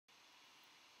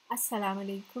Assalamu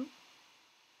alaikum.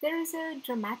 There is a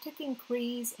dramatic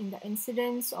increase in the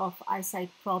incidence of eyesight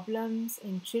problems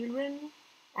in children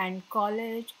and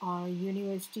college or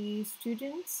university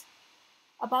students.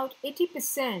 About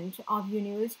 80% of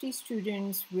university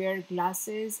students wear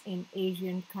glasses in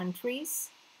Asian countries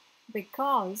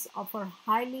because of our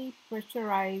highly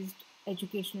pressurized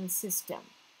educational system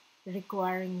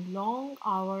requiring long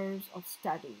hours of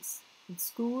studies in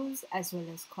schools as well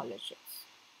as colleges.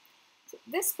 So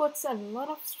this puts a lot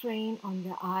of strain on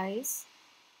the eyes.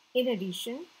 In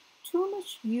addition, too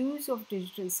much use of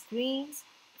digital screens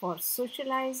for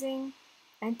socializing,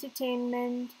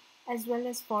 entertainment, as well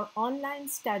as for online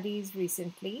studies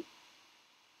recently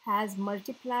has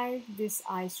multiplied this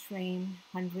eye strain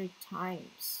 100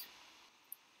 times.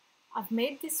 I've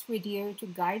made this video to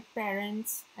guide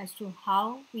parents as to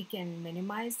how we can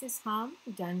minimize this harm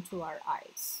done to our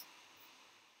eyes.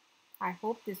 I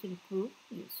hope this will prove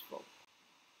useful.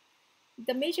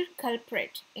 The major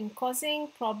culprit in causing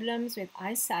problems with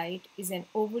eyesight is an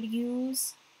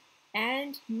overuse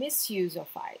and misuse of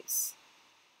eyes.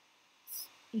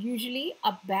 Usually,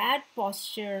 a bad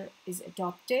posture is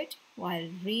adopted while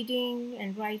reading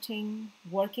and writing,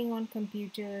 working on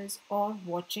computers, or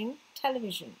watching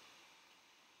television.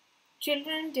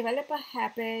 Children develop a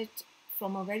habit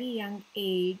from a very young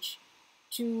age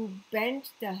to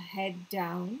bend the head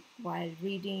down while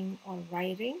reading or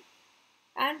writing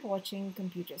and watching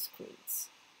computer screens.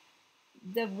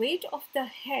 The weight of the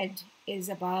head is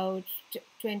about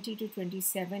 20 to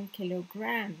 27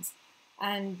 kilograms,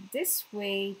 and this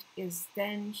weight is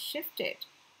then shifted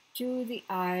to the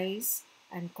eyes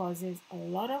and causes a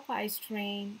lot of eye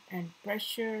strain and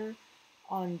pressure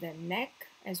on the neck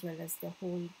as well as the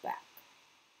whole back.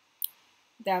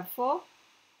 Therefore,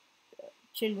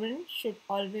 children should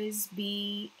always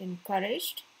be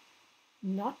encouraged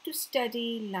not to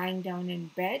study lying down in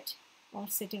bed or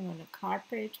sitting on a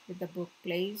carpet with the book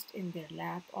placed in their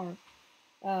lap or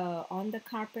on the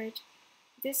carpet.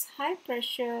 This high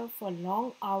pressure for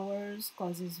long hours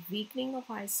causes weakening of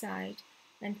eyesight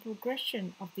and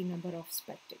progression of the number of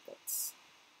spectacles.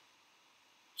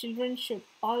 Children should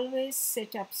always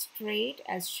sit up straight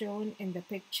as shown in the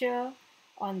picture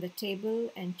on the table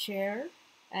and chair,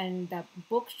 and the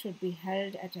book should be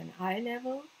held at an eye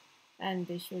level, and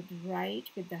they should write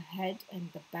with the head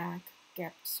and the back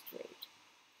kept straight.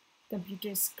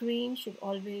 Computer screen should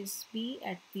always be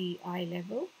at the eye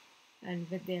level and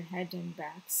with their head and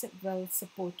back well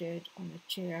supported on a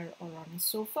chair or on a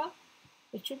sofa.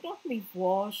 It should not be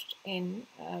washed in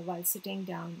while sitting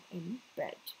down in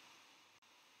bed.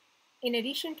 In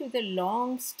addition to the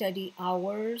long study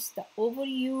hours, the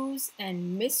overuse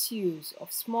and misuse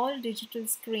of small digital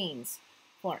screens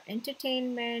for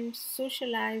entertainment,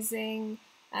 socializing,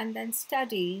 and then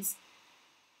studies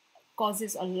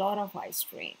causes a lot of eye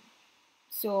strain.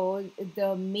 So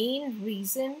the main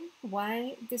reason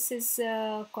why this is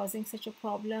causing such a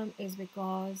problem is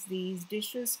because these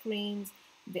digital screens,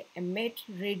 they emit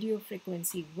radio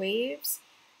frequency waves,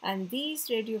 and these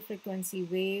radio frequency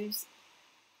waves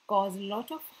cause a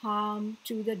lot of harm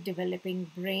to the developing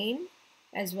brain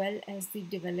as well as the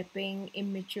developing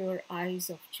immature eyes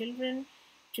of children.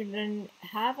 Children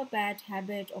have a bad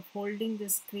habit of holding the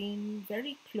screen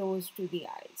very close to the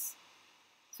eyes.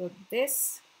 So the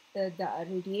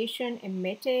radiation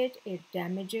emitted, it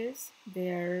damages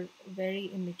their very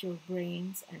immature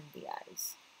brains and the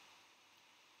eyes.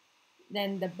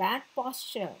 Then the bad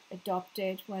posture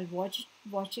adopted while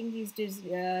watching these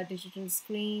digital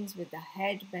screens with the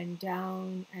head bent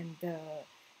down and the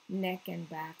neck and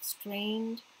back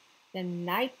strained. The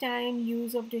nighttime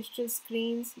use of digital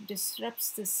screens disrupts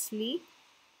the sleep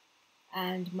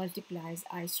and multiplies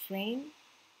eye strain.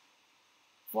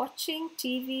 Watching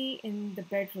TV in the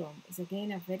bedroom is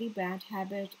again a very bad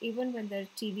habit. Even when the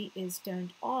TV is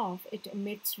turned off, it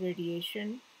emits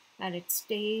radiation and it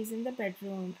stays in the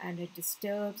bedroom and it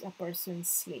disturbs a person's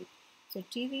sleep. So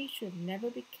TV should never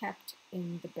be kept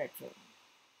in the bedroom.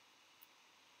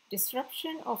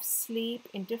 Disruption of sleep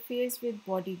interferes with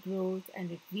body growth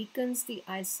and it weakens the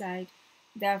eyesight.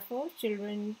 Therefore,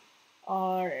 children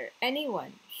or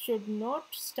anyone should not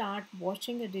start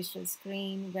watching a digital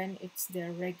screen when it's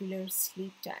their regular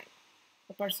sleep time.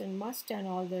 The person must turn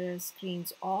all the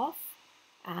screens off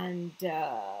and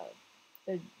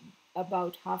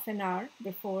about half an hour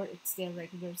before it's their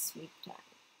regular sleep time.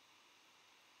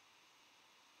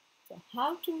 So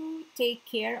how to take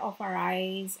care of our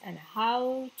eyes and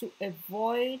how to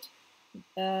avoid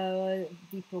the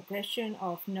progression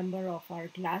of number of our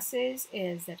glasses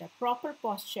is that a proper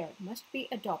posture must be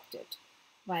adopted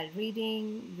while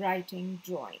reading, writing,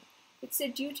 drawing. It's a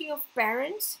duty of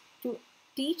parents to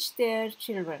teach their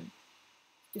children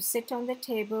to sit on the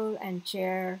table and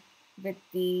chair with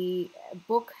the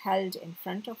book held in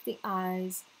front of the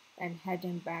eyes and head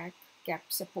and back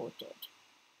kept supported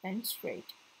and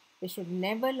straight. They should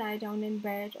never lie down in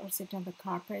bed or sit on the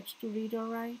carpet to read or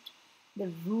write.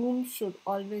 The room should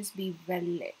always be well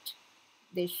lit.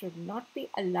 They should not be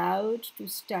allowed to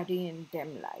study in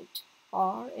dim light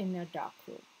or in a dark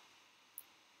room.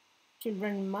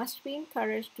 Children must be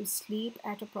encouraged to sleep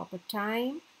at a proper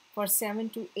time for 7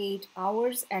 to 8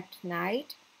 hours at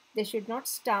night. They should not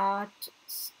start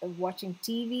watching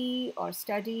TV or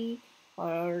study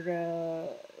or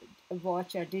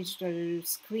watch a digital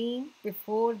screen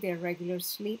before their regular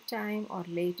sleep time or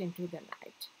late into the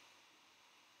night.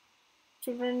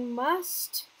 Children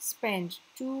must spend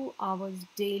 2 hours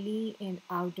daily in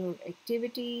outdoor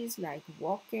activities like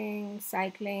walking,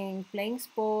 cycling, playing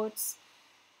sports,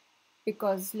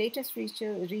 because latest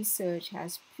research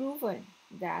has proven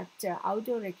that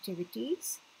outdoor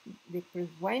activities, they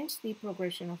prevent the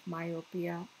progression of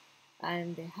myopia,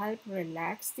 and they help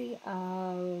relax the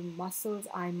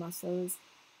eye muscles,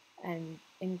 and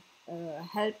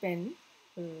help in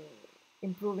uh,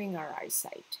 improving our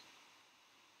eyesight.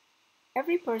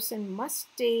 Every person must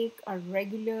take a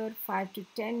regular 5 to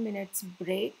 10 minutes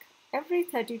break every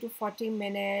 30 to 40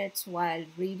 minutes while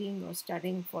reading or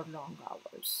studying for long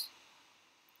hours.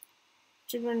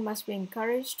 Children must be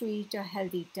encouraged to eat a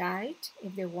healthy diet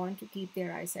if they want to keep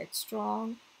their eyesight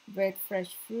strong, with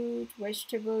fresh fruit,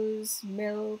 vegetables,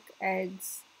 milk,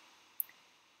 eggs,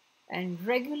 and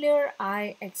regular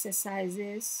eye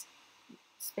exercises,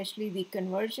 especially the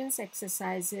convergence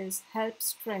exercises, help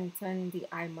strengthen the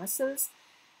eye muscles.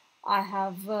 I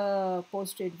have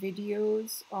posted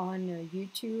videos on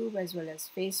YouTube as well as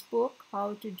Facebook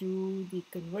how to do the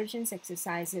convergence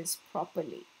exercises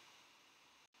properly.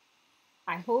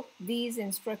 I hope these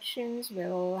instructions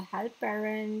will help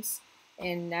parents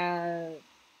in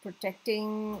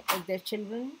protecting their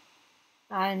children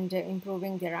and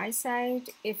improving their eyesight.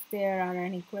 If there are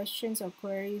any questions or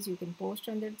queries, you can post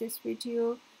under this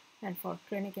video, and for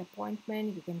clinic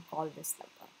appointment, you can call this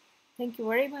number. Thank you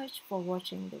very much for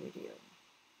watching the video.